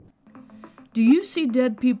Do you see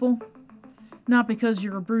dead people? Not because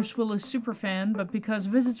you're a Bruce Willis superfan, but because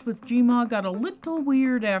Visits with Gma got a little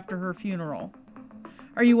weird after her funeral.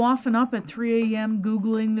 Are you often up at 3 a.m.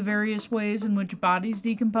 Googling the various ways in which bodies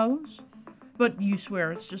decompose? But you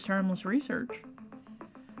swear it's just harmless research.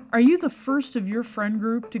 Are you the first of your friend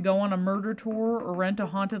group to go on a murder tour or rent a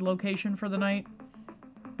haunted location for the night?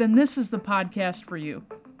 Then this is the podcast for you.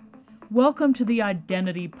 Welcome to the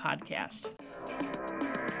Identity Podcast.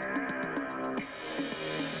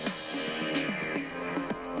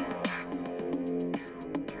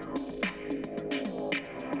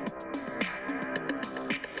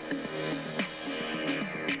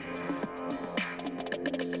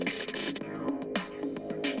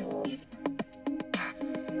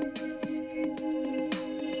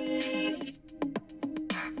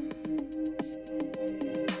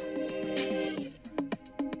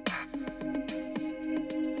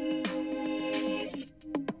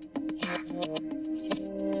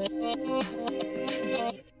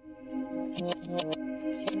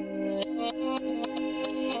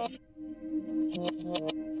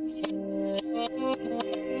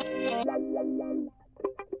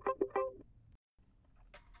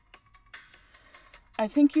 I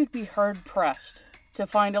think you'd be hard-pressed to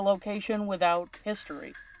find a location without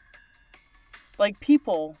history. Like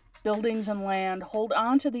people, buildings and land hold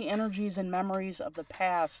on to the energies and memories of the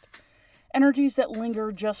past, energies that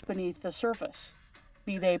linger just beneath the surface,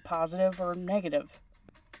 be they positive or negative.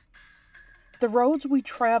 The roads we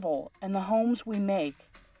travel and the homes we make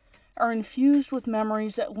are infused with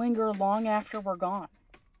memories that linger long after we're gone.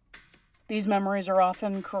 These memories are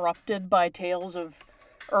often corrupted by tales of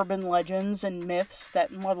urban legends and myths that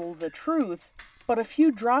muddle the truth, but a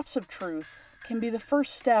few drops of truth can be the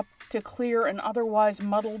first step to clear an otherwise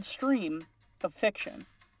muddled stream of fiction.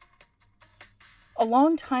 A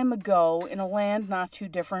long time ago, in a land not too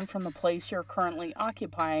different from the place you're currently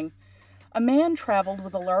occupying, a man traveled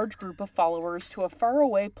with a large group of followers to a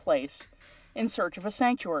faraway place in search of a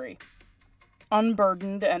sanctuary,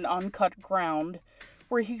 unburdened and uncut ground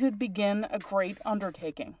where he could begin a great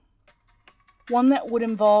undertaking. One that would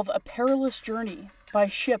involve a perilous journey by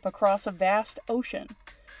ship across a vast ocean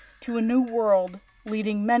to a new world,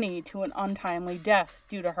 leading many to an untimely death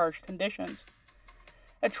due to harsh conditions.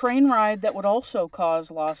 A train ride that would also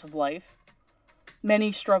cause loss of life,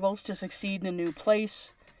 many struggles to succeed in a new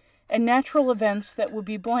place, and natural events that would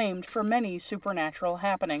be blamed for many supernatural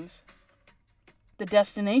happenings. The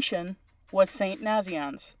destination was St.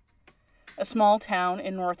 Nazianz, a small town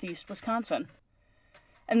in northeast Wisconsin.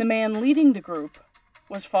 And the man leading the group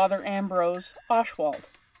was Father Ambrose Oshwald,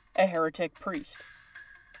 a heretic priest.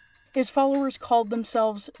 His followers called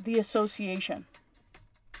themselves the Association.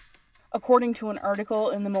 According to an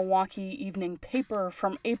article in the Milwaukee Evening Paper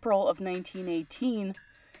from April of 1918,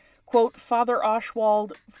 quote, Father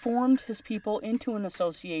Oshwald formed his people into an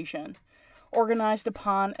association, organized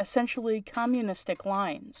upon essentially communistic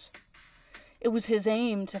lines. It was his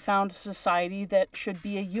aim to found a society that should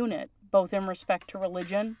be a unit, both in respect to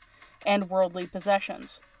religion and worldly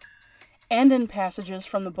possessions, and in passages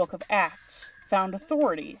from the Book of Acts found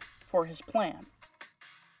authority for his plan.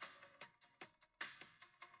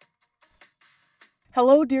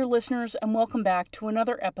 Hello, dear listeners, and welcome back to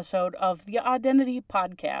another episode of the Identity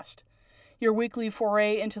Podcast, your weekly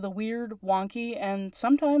foray into the weird, wonky, and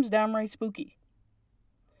sometimes downright spooky.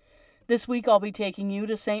 This week I'll be taking you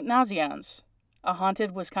to St. Nazianz, a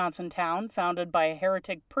haunted Wisconsin town founded by a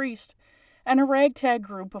heretic priest and a ragtag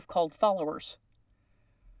group of cult followers.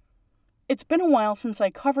 It's been a while since I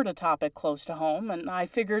covered a topic close to home, and I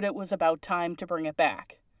figured it was about time to bring it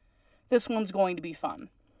back. This one's going to be fun.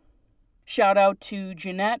 Shout out to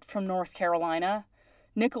Jeanette from North Carolina,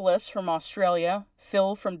 Nicholas from Australia,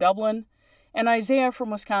 Phil from Dublin, and Isaiah from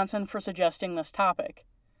Wisconsin for suggesting this topic.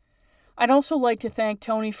 I'd also like to thank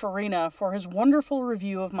Tony Farina for his wonderful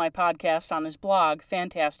review of my podcast on his blog,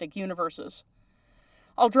 Fantastic Universes.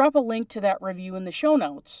 I'll drop a link to that review in the show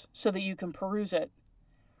notes so that you can peruse it.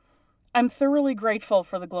 I'm thoroughly grateful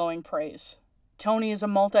for the glowing praise. Tony is a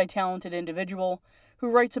multi-talented individual who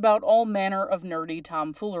writes about all manner of nerdy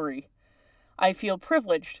tomfoolery. I feel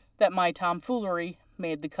privileged that my tomfoolery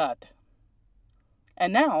made the cut.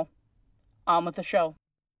 And now, on with the show.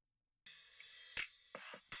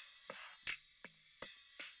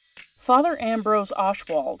 Father Ambrose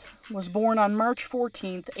Oshwald was born on March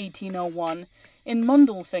 14, 1801, in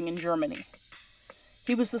Mundelfingen, Germany.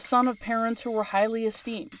 He was the son of parents who were highly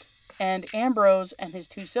esteemed, and Ambrose and his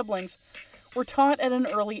two siblings were taught at an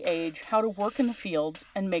early age how to work in the fields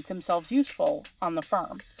and make themselves useful on the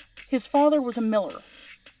farm. His father was a miller.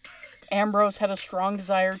 Ambrose had a strong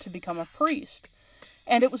desire to become a priest,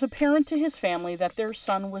 and it was apparent to his family that their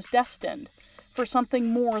son was destined for something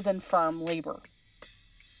more than farm labor.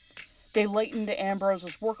 They lightened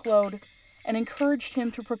Ambrose's workload and encouraged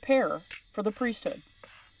him to prepare for the priesthood.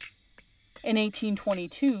 In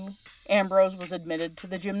 1822, Ambrose was admitted to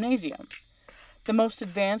the gymnasium, the most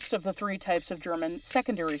advanced of the 3 types of German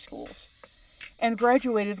secondary schools, and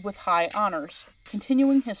graduated with high honors,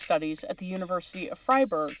 continuing his studies at the University of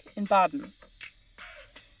Freiburg in Baden.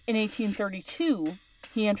 In 1832,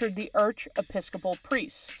 he entered the Archiepiscopal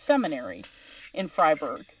Priests' Seminary in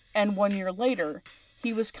Freiburg, and 1 year later,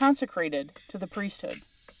 he was consecrated to the priesthood.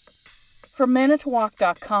 From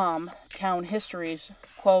Manitowoc.com, Town Histories,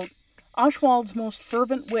 quote, Oswald's most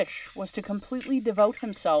fervent wish was to completely devote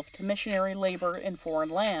himself to missionary labor in foreign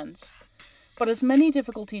lands. But as many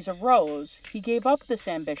difficulties arose, he gave up this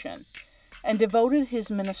ambition and devoted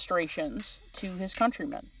his ministrations to his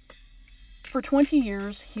countrymen. For 20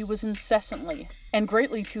 years, he was incessantly, and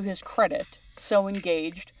greatly to his credit, so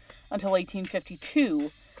engaged until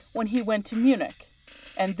 1852, when he went to Munich,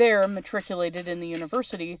 and there matriculated in the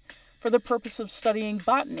university for the purpose of studying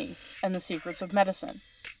botany and the secrets of medicine,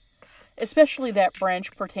 especially that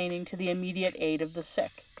branch pertaining to the immediate aid of the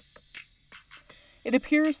sick. It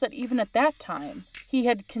appears that even at that time, he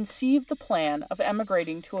had conceived the plan of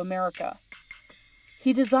emigrating to America.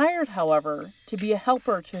 He desired, however, to be a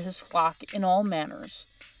helper to his flock in all manners,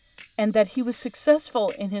 and that he was successful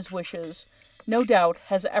in his wishes, no doubt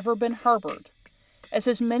has ever been harbored, as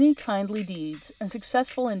his many kindly deeds and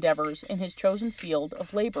successful endeavors in his chosen field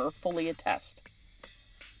of labor fully attest.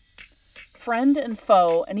 Friend and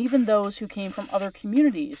foe, and even those who came from other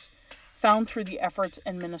communities, found through the efforts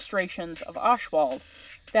and ministrations of Oswald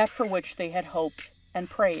that for which they had hoped and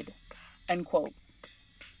prayed. End quote.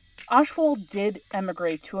 Oswald did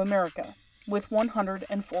emigrate to America with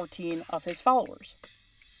 114 of his followers.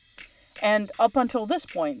 And up until this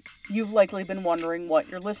point, you've likely been wondering what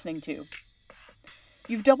you're listening to.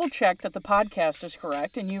 You've double-checked that the podcast is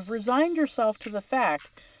correct, and you've resigned yourself to the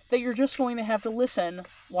fact that you're just going to have to listen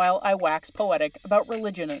while I wax poetic about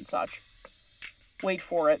religion and such. Wait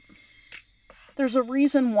for it. There's a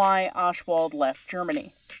reason why Oswald left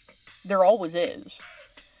Germany. There always is.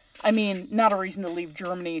 I mean, not a reason to leave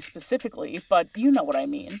Germany specifically, but you know what I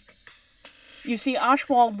mean. You see,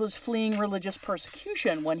 Oswald was fleeing religious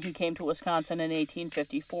persecution when he came to Wisconsin in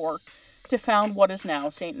 1854 to found what is now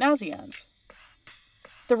St. Nazianz.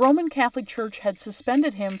 The Roman Catholic Church had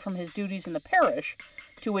suspended him from his duties in the parish,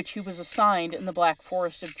 to which he was assigned in the Black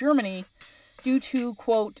Forest of Germany, due to,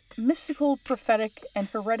 quote, mystical, prophetic, and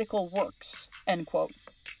heretical works, end quote.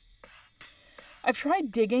 I've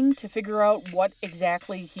tried digging to figure out what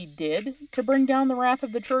exactly he did to bring down the wrath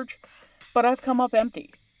of the church, but I've come up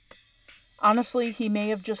empty. Honestly, he may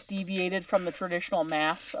have just deviated from the traditional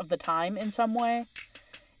mass of the time in some way.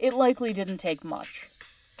 It likely didn't take much.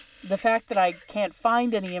 The fact that I can't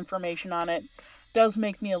find any information on it does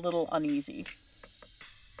make me a little uneasy.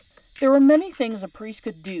 There are many things a priest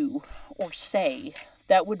could do, or say,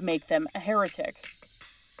 that would make them a heretic.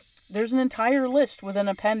 There's an entire list with an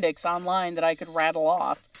appendix online that I could rattle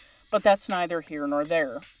off, but that's neither here nor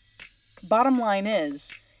there. Bottom line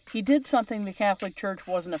is, he did something the Catholic Church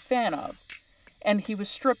wasn't a fan of, and he was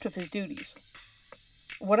stripped of his duties.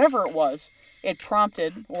 Whatever it was, it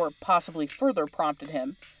prompted, or possibly further prompted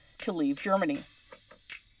him, to leave Germany.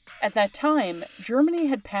 At that time, Germany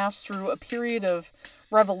had passed through a period of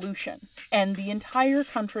revolution, and the entire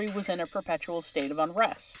country was in a perpetual state of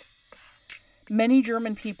unrest. Many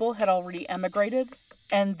German people had already emigrated,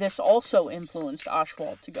 and this also influenced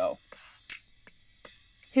Oswald to go.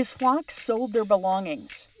 His flock sold their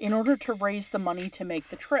belongings in order to raise the money to make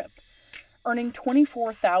the trip, earning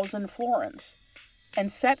 24,000 florins,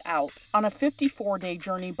 and set out on a 54-day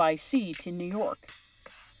journey by sea to New York.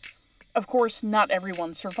 Of course, not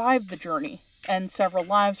everyone survived the journey, and several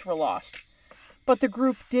lives were lost, but the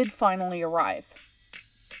group did finally arrive.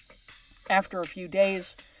 After a few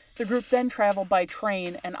days, the group then traveled by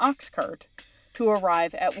train and ox cart to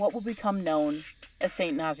arrive at what will become known as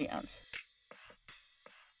St. Nazianz.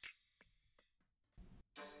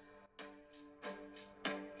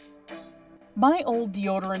 My old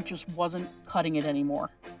deodorant just wasn't cutting it anymore.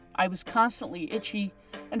 I was constantly itchy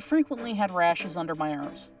and frequently had rashes under my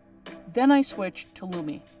arms. Then I switched to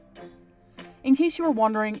Lumi. In case you were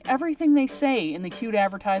wondering, everything they say in the cute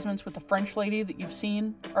advertisements with the French lady that you've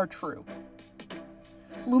seen are true.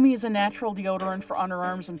 Lumi is a natural deodorant for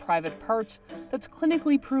underarms and private parts that's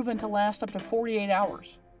clinically proven to last up to 48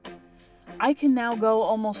 hours. I can now go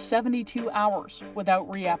almost 72 hours without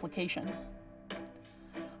reapplication.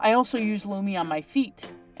 I also use Lumi on my feet,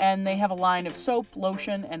 and they have a line of soap,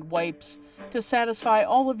 lotion, and wipes to satisfy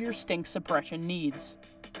all of your stink suppression needs.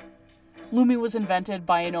 Lumi was invented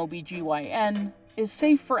by an OBGYN, is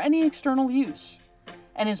safe for any external use,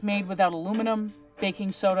 and is made without aluminum,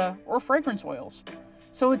 baking soda, or fragrance oils,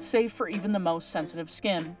 so it's safe for even the most sensitive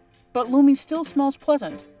skin. But Lumi still smells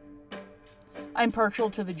pleasant. I'm partial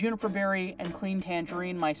to the juniper berry and clean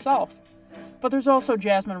tangerine myself, but there's also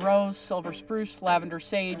jasmine rose, silver spruce, lavender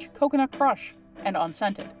sage, coconut crush, and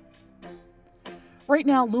unscented. Right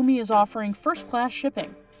now, Lumi is offering first-class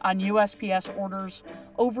shipping on USPS orders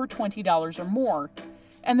over $20 or more,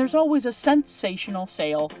 and there's always a sensational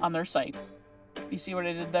sale on their site. You see what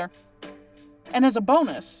I did there? And as a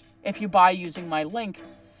bonus, if you buy using my link,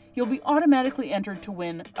 you'll be automatically entered to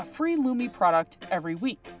win a free Lumi product every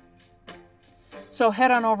week. So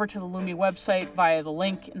head on over to the Lumi website via the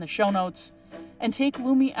link in the show notes and take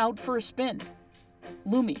Lumi out for a spin.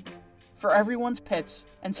 Lumi, for everyone's pits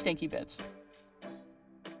and stinky bits.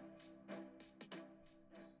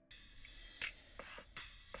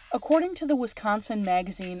 According to the Wisconsin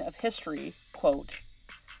Magazine of History, quote,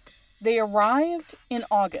 they arrived in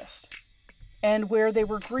August, and where they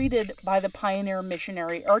were greeted by the pioneer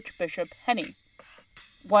missionary Archbishop Henny.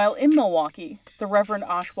 While in Milwaukee, the Reverend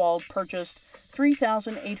Oswald purchased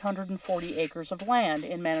 3,840 acres of land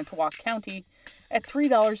in Manitowoc County at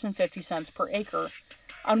 $3.50 per acre,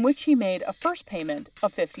 on which he made a first payment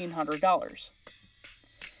of $1,500.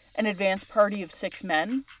 An advance party of 6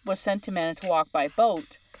 men was sent to Manitowoc by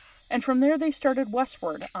boat, and from there they started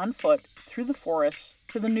westward on foot through the forests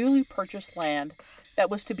to the newly purchased land that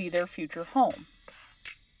was to be their future home.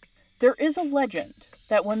 There is a legend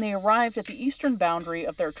that when they arrived at the eastern boundary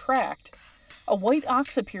of their tract, a white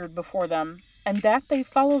ox appeared before them, and that they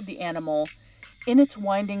followed the animal in its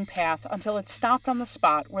winding path until it stopped on the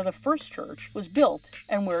spot where the first church was built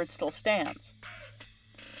and where it still stands.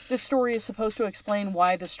 This story is supposed to explain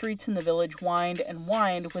why the streets in the village wind and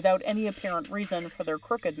wind without any apparent reason for their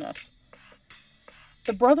crookedness.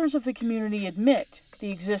 The brothers of the community admit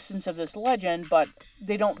the existence of this legend, but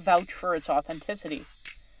they don't vouch for its authenticity.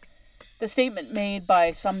 The statement made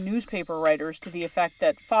by some newspaper writers to the effect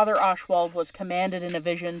that Father Oswald was commanded in a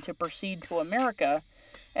vision to proceed to America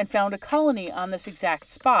and found a colony on this exact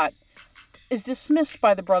spot is dismissed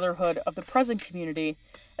by the Brotherhood of the present community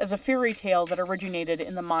as a fairy tale that originated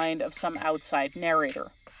in the mind of some outside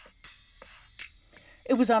narrator.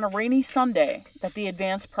 It was on a rainy Sunday that the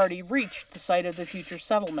advance party reached the site of the future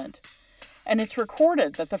settlement, and it's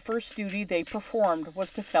recorded that the first duty they performed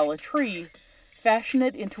was to fell a tree, fashion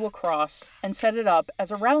it into a cross, and set it up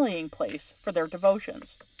as a rallying place for their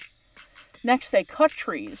devotions. Next, they cut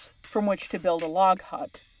trees from which to build a log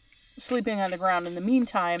hut, sleeping on the ground in the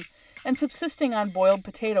meantime and subsisting on boiled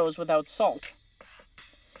potatoes without salt.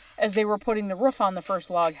 As they were putting the roof on the first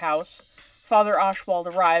log house, Father Oswald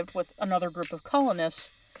arrived with another group of colonists,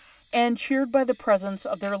 and cheered by the presence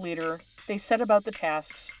of their leader, they set about the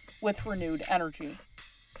tasks with renewed energy.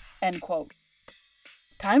 End quote.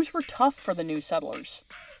 Times were tough for the new settlers.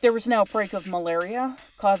 There was an outbreak of malaria,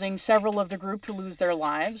 causing several of the group to lose their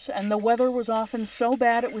lives, and the weather was often so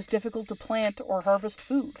bad it was difficult to plant or harvest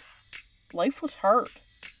food. Life was hard.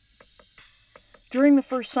 During the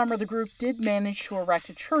first summer, the group did manage to erect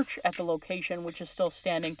a church at the location, which is still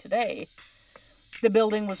standing today. The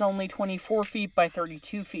building was only 24 feet by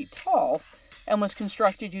 32 feet tall and was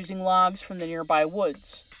constructed using logs from the nearby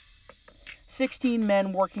woods. 16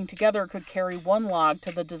 men working together could carry one log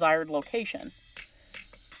to the desired location.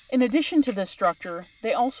 In addition to this structure,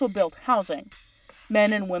 they also built housing,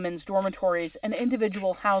 men and women's dormitories, and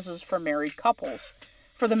individual houses for married couples,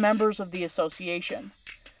 for the members of the association,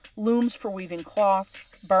 looms for weaving cloth,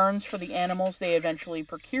 barns for the animals they eventually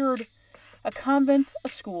procured, a convent, a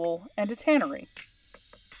school, and a tannery.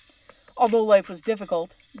 Although life was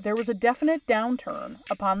difficult, there was a definite downturn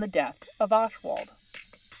upon the death of Oswald.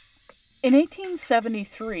 In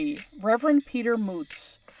 1873, Reverend Peter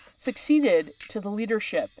Moots succeeded to the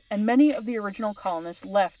leadership, and many of the original colonists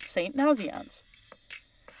left St. Nazianz.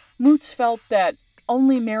 Moots felt that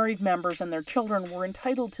only married members and their children were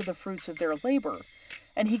entitled to the fruits of their labor,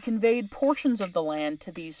 and he conveyed portions of the land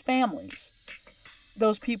to these families.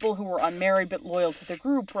 Those people who were unmarried but loyal to the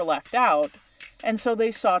group were left out, and so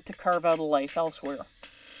they sought to carve out a life elsewhere.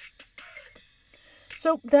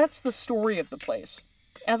 So that's the story of the place.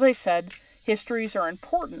 As I said, histories are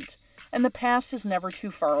important, and the past is never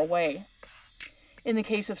too far away. In the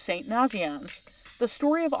case of St. Nazianz, the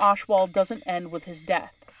story of Oswald doesn't end with his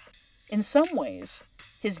death. In some ways,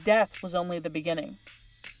 his death was only the beginning.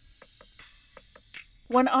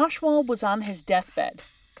 When Oswald was on his deathbed,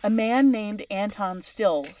 a man named Anton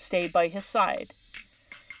Still stayed by his side.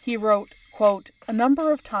 He wrote, Quote, "A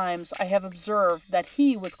number of times I have observed that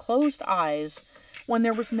he, with closed eyes, when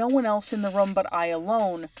there was no one else in the room but I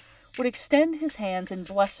alone, would extend his hands in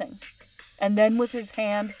blessing, and then with his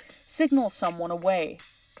hand signal someone away,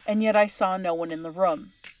 and yet I saw no one in the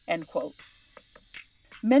room." End quote.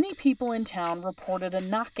 Many people in town reported a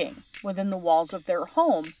knocking within the walls of their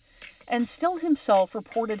home, and Still himself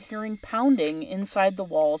reported hearing pounding inside the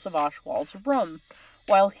walls of Oswald's room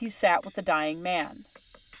while he sat with the dying man.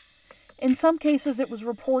 In some cases, it was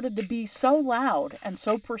reported to be so loud and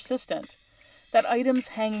so persistent that items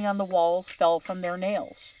hanging on the walls fell from their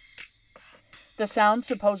nails. The sound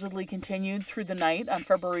supposedly continued through the night on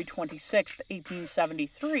February 26,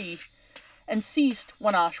 1873, and ceased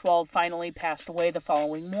when Oswald finally passed away the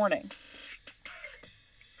following morning.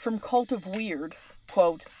 From Cult of Weird,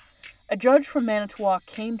 quote, "A judge from Manitowoc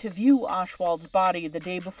came to view Oswald's body the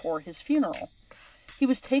day before his funeral. He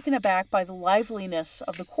was taken aback by the liveliness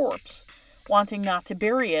of the corpse, wanting not to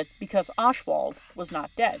bury it because Oswald was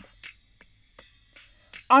not dead.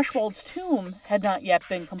 Oswald's tomb had not yet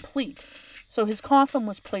been complete, so his coffin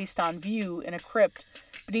was placed on view in a crypt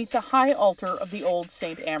beneath the high altar of the old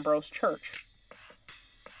St. Ambrose Church.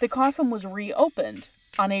 The coffin was reopened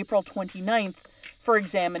on April 29th for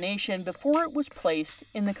examination before it was placed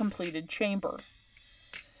in the completed chamber.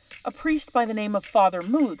 A priest by the name of Father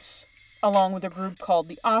Muths, along with a group called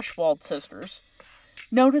the Oswald Sisters,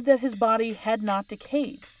 noted that his body had not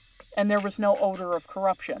decayed, and there was no odor of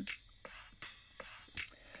corruption.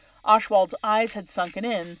 Oswald's eyes had sunken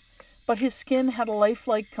in, but his skin had a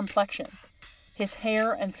lifelike complexion. His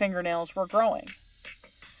hair and fingernails were growing.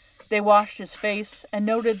 They washed his face and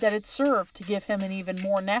noted that it served to give him an even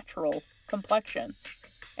more natural complexion."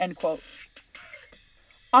 End quote.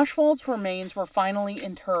 Oswald's remains were finally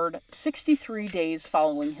interred 63 days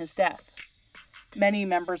following his death. Many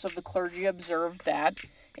members of the clergy observed that,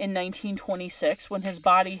 in 1926, when his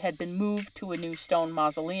body had been moved to a new stone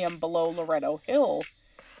mausoleum below Loretto Hill,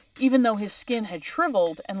 even though his skin had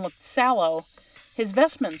shriveled and looked sallow, his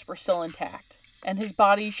vestments were still intact, and his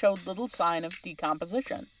body showed little sign of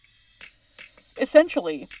decomposition.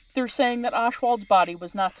 Essentially, they're saying that Oswald's body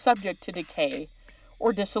was not subject to decay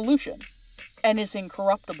or dissolution, and is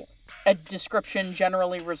incorruptible, a description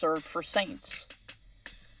generally reserved for saints.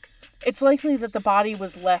 It's likely that the body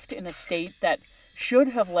was left in a state that should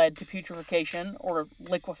have led to putrefaction or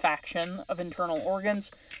liquefaction of internal organs,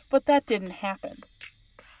 but that didn't happen.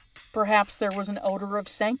 Perhaps there was an odor of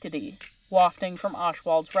sanctity wafting from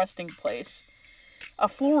Oswald's resting place, a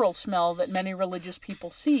floral smell that many religious people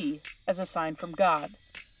see as a sign from God.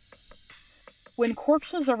 When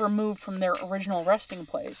corpses are removed from their original resting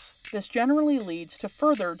place, this generally leads to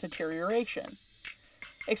further deterioration,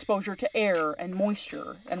 exposure to air and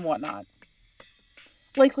moisture and whatnot.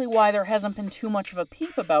 Likely why there hasn't been too much of a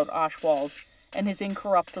peep about Oswald and his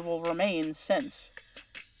incorruptible remains since.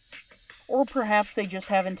 Or perhaps they just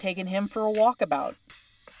haven't taken him for a walkabout.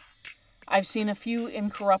 I've seen a few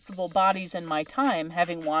incorruptible bodies in my time,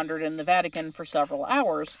 having wandered in the Vatican for several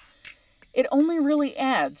hours. It only really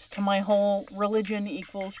adds to my whole religion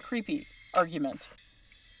equals creepy argument.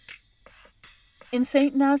 In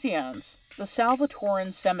St. Nazianz, the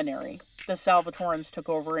Salvatorian seminary the Salvatorans took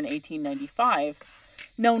over in 1895,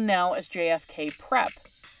 known now as JFK Prep,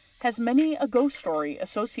 has many a ghost story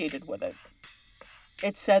associated with it.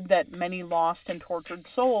 It's said that many lost and tortured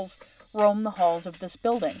souls roam the halls of this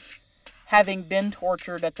building, having been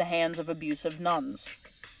tortured at the hands of abusive nuns.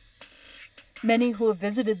 Many who have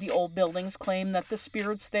visited the old buildings claim that the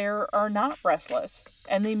spirits there are not restless,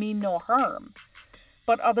 and they mean no harm,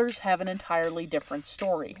 but others have an entirely different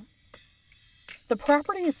story. The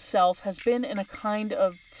property itself has been in a kind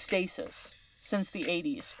of stasis since the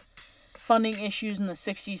 80s. Funding issues in the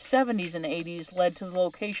 60s, 70s, and 80s led to the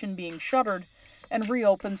location being shuttered and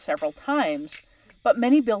reopened several times, but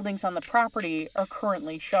many buildings on the property are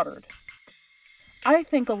currently shuttered. I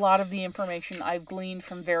think a lot of the information I've gleaned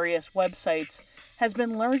from various websites has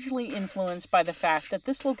been largely influenced by the fact that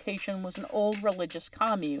this location was an old religious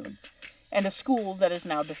commune and a school that is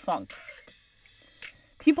now defunct.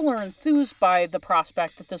 People are enthused by the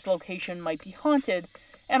prospect that this location might be haunted,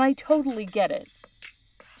 and I totally get it.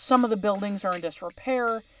 Some of the buildings are in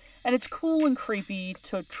disrepair, and it's cool and creepy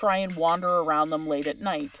to try and wander around them late at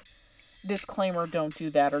night. Disclaimer, don't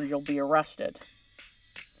do that or you'll be arrested.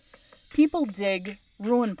 People dig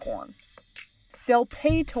ruin porn. They'll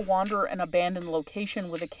pay to wander an abandoned location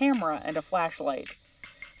with a camera and a flashlight.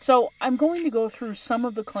 So I'm going to go through some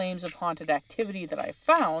of the claims of haunted activity that I've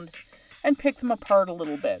found and pick them apart a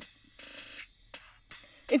little bit.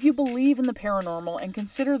 If you believe in the paranormal and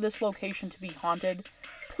consider this location to be haunted,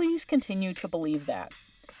 please continue to believe that.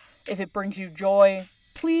 If it brings you joy,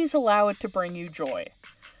 please allow it to bring you joy.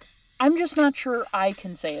 I'm just not sure I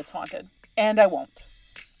can say it's haunted, and I won't.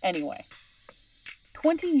 Anyway,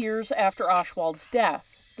 20 years after Oswald's death,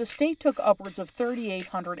 the state took upwards of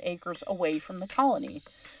 3,800 acres away from the colony,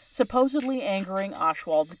 supposedly angering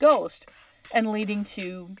Oswald's ghost and leading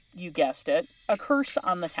to, you guessed it, a curse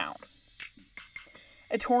on the town.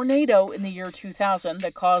 A tornado in the year 2000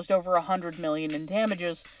 that caused over $100 million in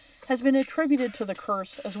damages has been attributed to the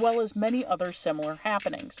curse, as well as many other similar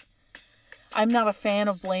happenings. I'm not a fan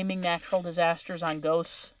of blaming natural disasters on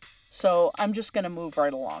ghosts, so I'm just going to move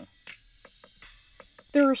right along.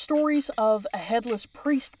 There are stories of a headless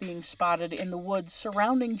priest being spotted in the woods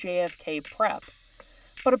surrounding JFK Prep,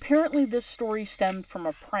 but apparently this story stemmed from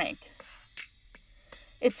a prank.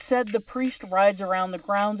 It's said the priest rides around the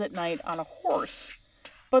grounds at night on a horse,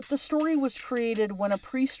 but the story was created when a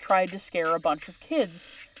priest tried to scare a bunch of kids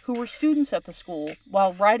who were students at the school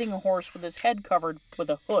while riding a horse with his head covered with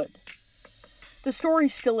a hood. The story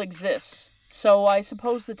still exists, so I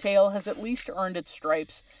suppose the tale has at least earned its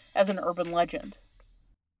stripes as an urban legend.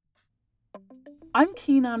 I'm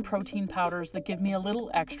keen on protein powders that give me a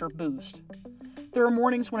little extra boost. There are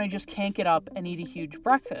mornings when I just can't get up and eat a huge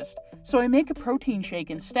breakfast, so I make a protein shake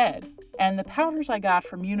instead, and the powders I got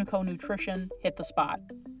from Unico Nutrition hit the spot.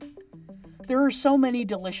 There are so many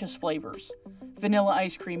delicious flavors: vanilla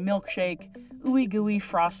ice cream milkshake, ooey gooey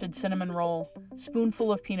frosted cinnamon roll,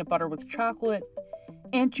 spoonful of peanut butter with chocolate,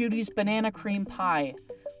 Aunt Judy's banana cream pie,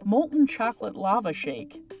 molten chocolate lava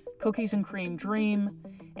shake, cookies and cream dream,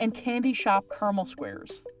 and candy shop caramel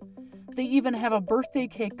squares. They even have a birthday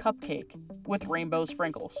cake cupcake with rainbow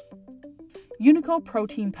sprinkles. Unico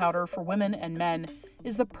protein powder for women and men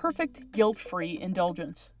is the perfect guilt-free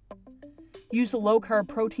indulgence. Use the low-carb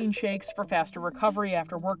protein shakes for faster recovery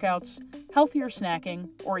after workouts, healthier snacking,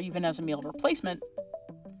 or even as a meal replacement.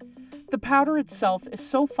 The powder itself is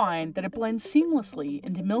so fine that it blends seamlessly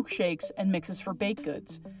into milkshakes and mixes for baked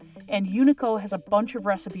goods, and Unico has a bunch of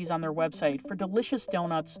recipes on their website for delicious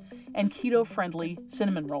donuts and keto-friendly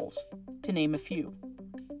cinnamon rolls, to name a few.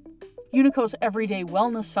 Unico's everyday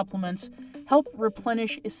wellness supplements help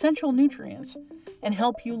replenish essential nutrients and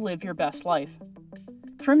help you live your best life.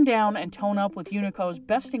 Trim down and tone up with Unico's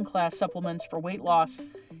best-in-class supplements for weight loss,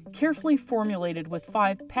 carefully formulated with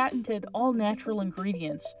 5 patented all-natural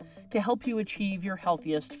ingredients to help you achieve your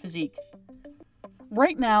healthiest physique.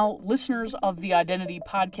 Right now, listeners of the Identity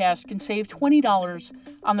Podcast can save $20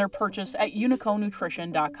 on their purchase at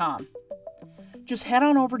uniconutrition.com. Just head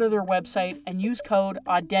on over to their website and use code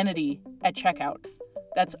AUDENTITY at checkout.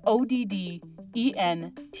 That's ODDENTITY.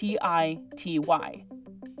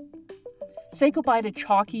 Say goodbye to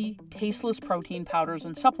chalky, tasteless protein powders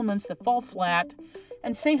and supplements that fall flat,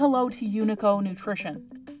 and say hello to Unico Nutrition.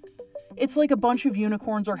 It's like a bunch of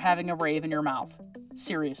unicorns are having a rave in your mouth.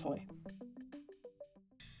 Seriously.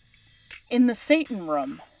 In the Satan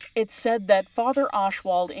room, it's said that Father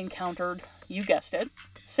Oswald encountered, you guessed it,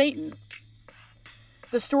 Satan.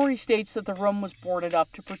 The story states that the room was boarded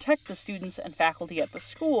up to protect the students and faculty at the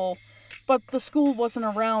school, but the school wasn't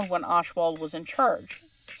around when Oswald was in charge,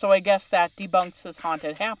 so I guess that debunks this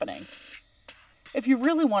haunted happening. If you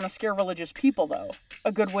really want to scare religious people, though,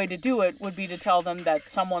 a good way to do it would be to tell them that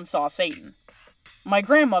someone saw Satan. My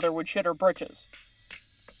grandmother would shit her britches.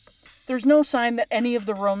 There's no sign that any of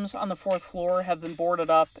the rooms on the 4th floor have been boarded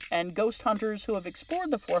up, and ghost hunters who have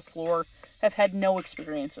explored the 4th floor have had no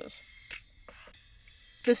experiences.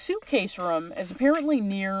 The suitcase room is apparently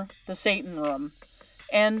near the Satan room,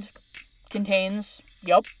 and contains,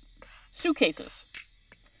 suitcases.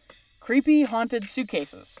 Creepy, haunted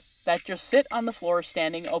suitcases that just sit on the floor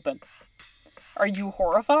standing open. Are you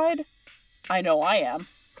horrified? I know I am.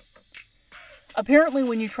 Apparently,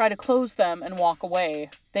 when you try to close them and walk away,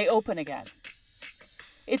 they open again.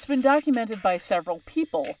 It's been documented by several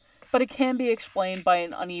people, but it can be explained by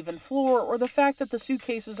an uneven floor or the fact that the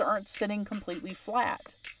suitcases aren't sitting completely flat.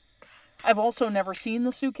 I've also never seen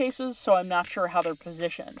the suitcases, so I'm not sure how they're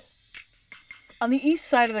positioned. On the east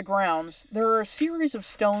side of the grounds, there are a series of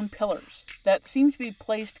stone pillars that seem to be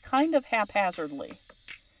placed kind of haphazardly.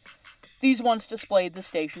 These once displayed the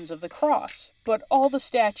Stations of the Cross, but all the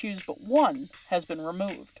statues but one has been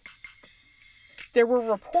removed. There were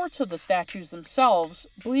reports of the statues themselves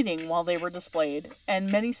bleeding while they were displayed,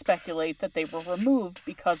 and many speculate that they were removed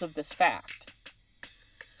because of this fact.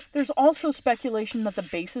 There's also speculation that the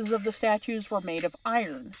bases of the statues were made of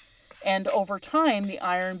iron, and over time the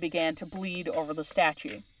iron began to bleed over the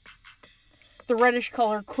statue. The reddish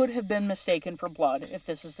color could have been mistaken for blood if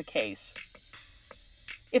this is the case.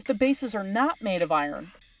 If the bases are not made of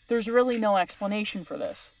iron, there's really no explanation for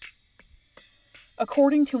this.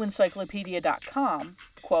 According to encyclopedia.com,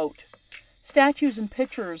 quote, statues and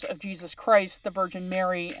pictures of Jesus Christ, the Virgin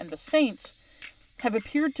Mary, and the saints have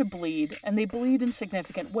appeared to bleed, and they bleed in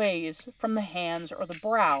significant ways, from the hands or the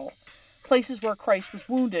brow, places where Christ was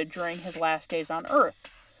wounded during his last days on earth,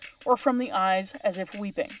 or from the eyes as if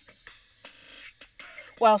weeping.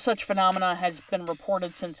 While such phenomena has been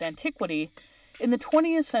reported since antiquity, in the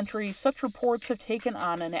 20th century such reports have taken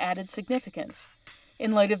on an added significance,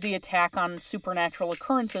 in light of the attack on supernatural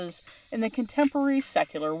occurrences in the contemporary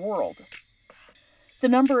secular world. The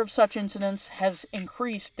number of such incidents has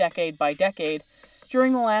increased decade by decade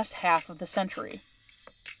during the last half of the century.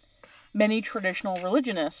 Many traditional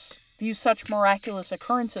religionists view such miraculous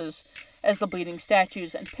occurrences as the bleeding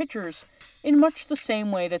statues and pictures in much the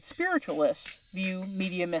same way that spiritualists view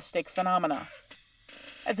mediumistic phenomena,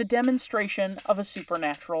 as a demonstration of a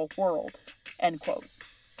supernatural world, end quote.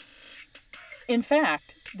 In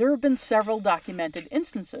fact, there have been several documented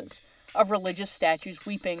instances of religious statues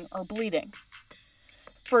weeping or bleeding.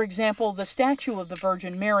 For example, the statue of the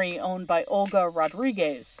Virgin Mary owned by Olga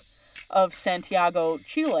Rodriguez of Santiago,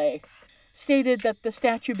 Chile, stated that the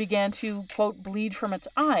statue began to, quote, bleed from its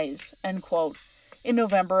eyes, end quote, in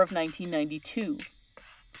November of 1992.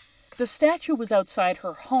 The statue was outside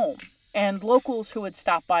her home, and locals who had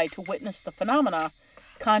stopped by to witness the phenomena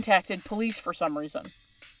contacted police for some reason.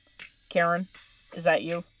 Karen, is that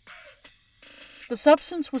you? The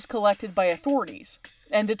substance was collected by authorities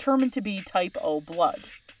and determined to be type O blood.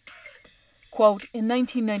 Quote, in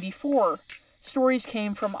 1994, stories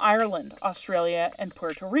came from Ireland, Australia, and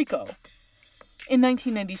Puerto Rico. In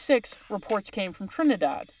 1996, reports came from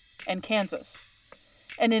Trinidad and Kansas.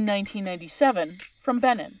 And in 1997, from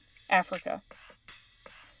Benin, Africa.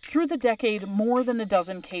 Through the decade, more than a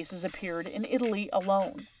dozen cases appeared in Italy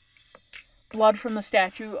alone. Blood from the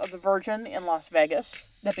statue of the Virgin in Las Vegas,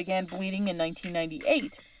 that began bleeding in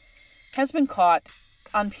 1998, has been caught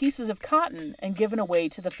on pieces of cotton and given away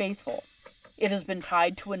to the faithful. It has been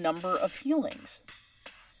tied to a number of healings.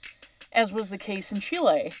 As was the case in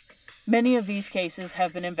Chile, many of these cases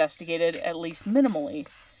have been investigated at least minimally,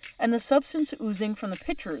 and the substance oozing from the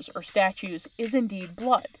pictures or statues is indeed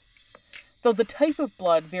blood, though the type of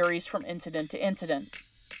blood varies from incident to incident.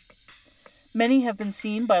 Many have been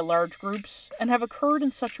seen by large groups and have occurred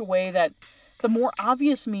in such a way that the more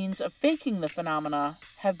obvious means of faking the phenomena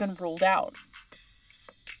have been ruled out.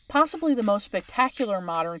 Possibly the most spectacular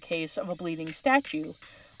modern case of a bleeding statue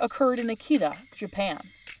occurred in Akita, Japan,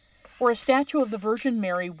 where a statue of the Virgin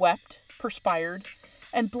Mary wept, perspired,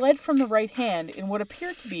 and bled from the right hand in what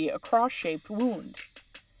appeared to be a cross-shaped wound.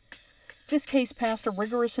 This case passed a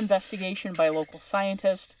rigorous investigation by local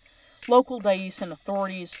scientists, local Daesan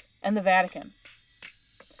authorities, and the Vatican.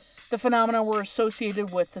 The phenomena were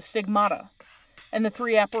associated with the stigmata, and the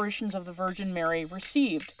 3 apparitions of the Virgin Mary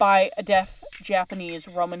received by a deaf Japanese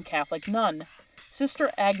Roman Catholic nun,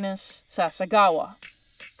 Sister Agnes Sasagawa,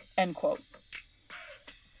 end quote.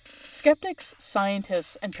 Skeptics,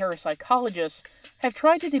 scientists, and parapsychologists have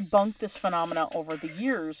tried to debunk this phenomena over the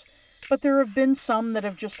years, but there have been some that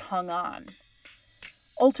have just hung on.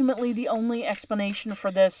 Ultimately, the only explanation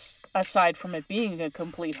for this, aside from it being a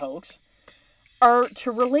complete hoax, are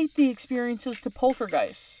to relate the experiences to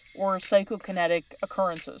poltergeists or psychokinetic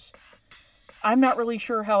occurrences. I'm not really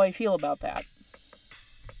sure how I feel about that.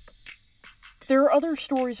 There are other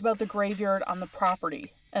stories about the graveyard on the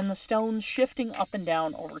property and the stones shifting up and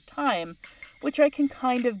down over time, which I can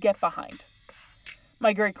kind of get behind.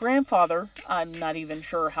 My great-grandfather, I'm not even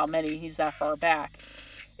sure how many he's that far back,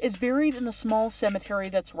 is buried in a small cemetery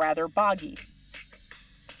that's rather boggy.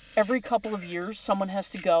 Every couple of years, someone has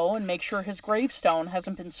to go and make sure his gravestone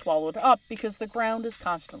hasn't been swallowed up because the ground is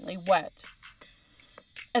constantly wet.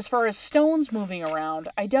 As far as stones moving around,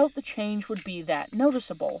 I doubt the change would be that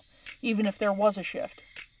noticeable, even if there was a shift.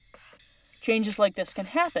 Changes like this can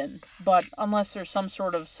happen, but unless there's some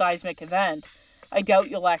sort of seismic event, I doubt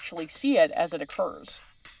you'll actually see it as it occurs.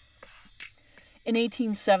 In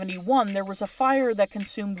 1871, there was a fire that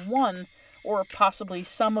consumed one, or possibly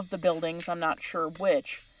some of the buildings, I'm not sure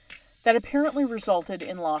which, that apparently resulted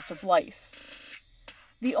in loss of life.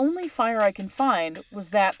 The only fire I can find was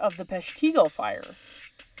that of the Peshtigo fire.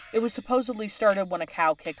 It was supposedly started when a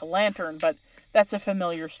cow kicked a lantern, but that's a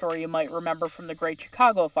familiar story you might remember from the Great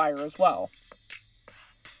Chicago Fire as well.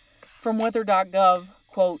 From weather.gov,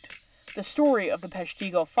 quote, the story of the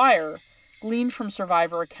Peshtigo Fire, gleaned from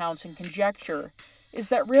survivor accounts and conjecture, is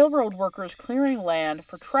that railroad workers clearing land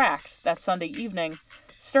for tracks that Sunday evening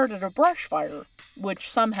started a brush fire, which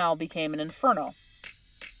somehow became an inferno.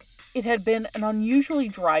 It had been an unusually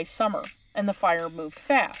dry summer, and the fire moved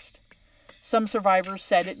fast. Some survivors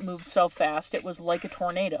said it moved so fast it was like a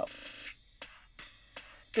tornado.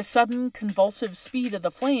 The sudden, convulsive speed of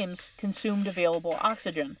the flames consumed available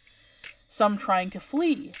oxygen. Some trying to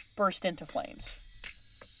flee burst into flames.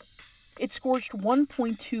 It scorched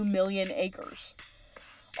 1.2 million acres,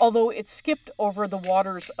 although it skipped over the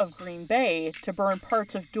waters of Green Bay to burn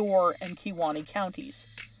parts of Door and Kewaunee counties.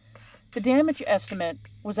 The damage estimate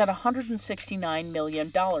was at $169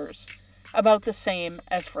 million, about the same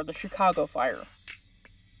as for the Chicago fire.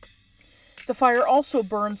 The fire also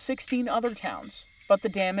burned 16 other towns, but the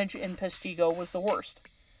damage in Peshtigo was the worst.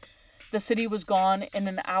 The city was gone in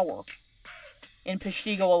an hour. In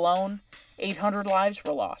Peshtigo alone, 800 lives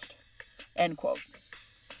were lost. End quote.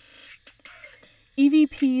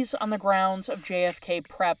 EVPs on the grounds of JFK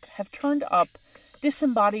Prep have turned up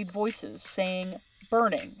disembodied voices saying,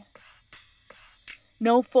 "burning."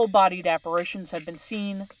 No full-bodied apparitions have been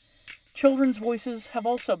seen. Children's voices have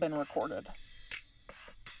also been recorded.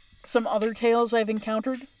 Some other tales I've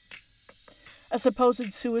encountered. A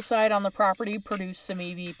supposed suicide on the property produced some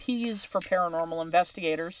EVPs for paranormal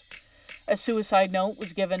investigators. A suicide note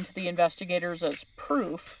was given to the investigators as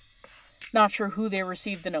proof. Not sure who they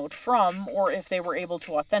received the note from, or if they were able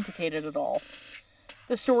to authenticate it at all.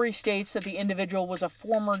 The story states that the individual was a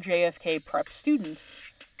former JFK Prep student.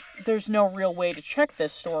 There's no real way to check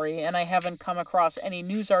this story, and I haven't come across any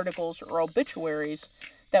news articles or obituaries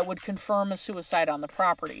that would confirm a suicide on the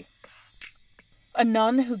property. A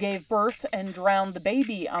nun who gave birth and drowned the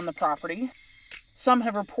baby on the property. Some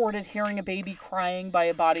have reported hearing a baby crying by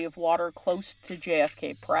a body of water close to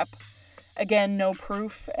JFK Prep. Again, no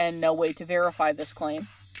proof and no way to verify this claim.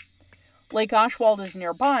 Lake Oswald is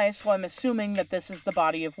nearby, so I'm assuming that this is the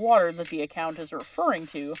body of water that the account is referring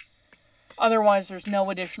to. Otherwise, there's no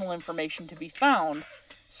additional information to be found,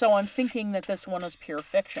 so I'm thinking that this one is pure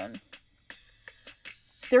fiction.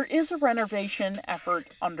 There is a renovation effort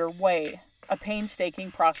underway, a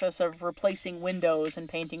painstaking process of replacing windows and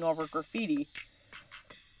painting over graffiti.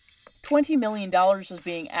 $20 million is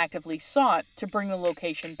being actively sought to bring the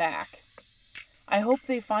location back. I hope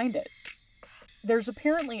they find it. There's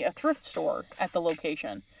apparently a thrift store at the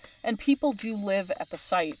location, and people do live at the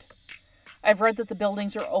site. I've read that the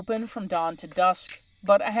buildings are open from dawn to dusk,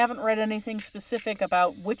 but I haven't read anything specific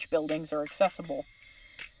about which buildings are accessible.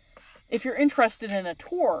 If you're interested in a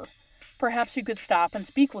tour, perhaps you could stop and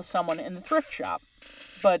speak with someone in the thrift shop,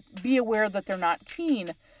 but be aware that they're not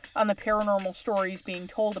keen on the paranormal stories being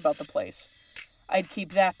told about the place. I'd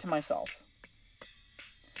keep that to myself.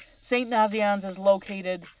 St. Nazianz is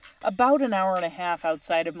located about an hour and a half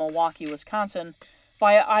outside of Milwaukee, Wisconsin,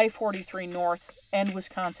 via I-43 North and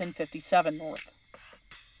Wisconsin 57 North.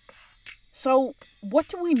 So, what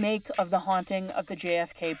do we make of the haunting of the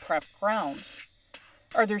JFK Prep grounds?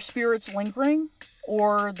 Are there spirits lingering,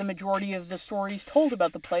 or the majority of the stories told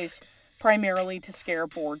about the place primarily to scare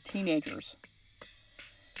bored teenagers?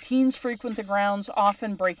 Teens frequent the grounds,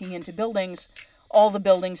 often breaking into buildings. All the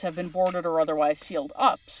buildings have been boarded or otherwise sealed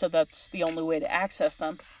up, so that's the only way to access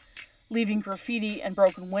them, leaving graffiti and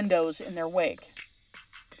broken windows in their wake.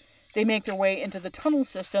 They make their way into the tunnel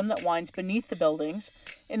system that winds beneath the buildings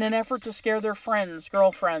in an effort to scare their friends,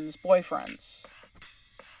 girlfriends, boyfriends.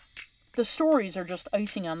 The stories are just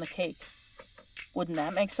icing on the cake. Wouldn't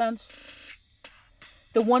that make sense?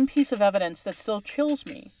 The one piece of evidence that still chills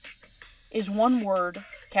me is one word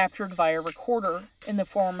captured via recorder in the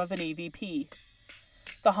form of an EVP.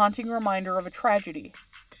 The haunting reminder of a tragedy.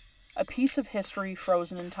 A piece of history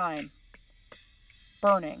frozen in time.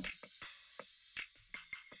 Burning.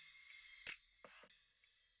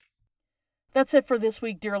 That's it for this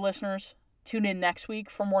week, dear listeners. Tune in next week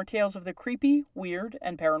for more tales of the creepy, weird,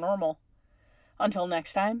 and paranormal. Until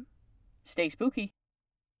next time, stay spooky.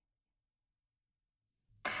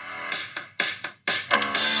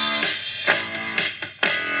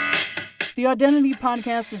 The Identity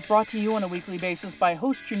Podcast is brought to you on a weekly basis by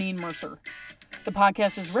host Janine Mercer. The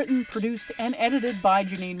podcast is written, produced, and edited by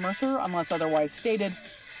Janine Mercer, unless otherwise stated,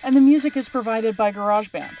 and the music is provided by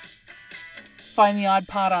GarageBand. Find the Odd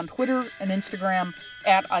Pod on Twitter and Instagram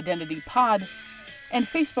at IdentityPod, and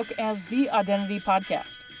Facebook as The Identity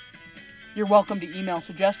Podcast. You're welcome to email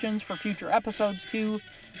suggestions for future episodes to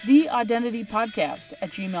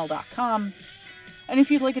theidentitypodcast@gmail.com. And if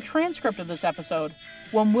you'd like a transcript of this episode,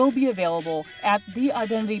 one will be available at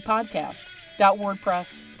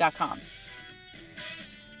theidentitypodcast.wordpress.com.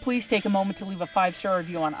 Please take a moment to leave a 5-star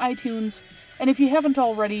review on iTunes, and if you haven't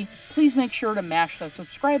already, please make sure to mash that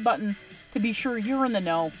subscribe button to be sure you're in the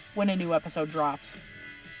know when a new episode drops.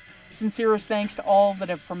 Sincerest thanks to all that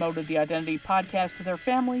have promoted the Identity Podcast to their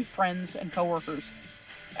family, friends, and coworkers.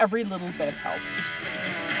 Every little bit helps.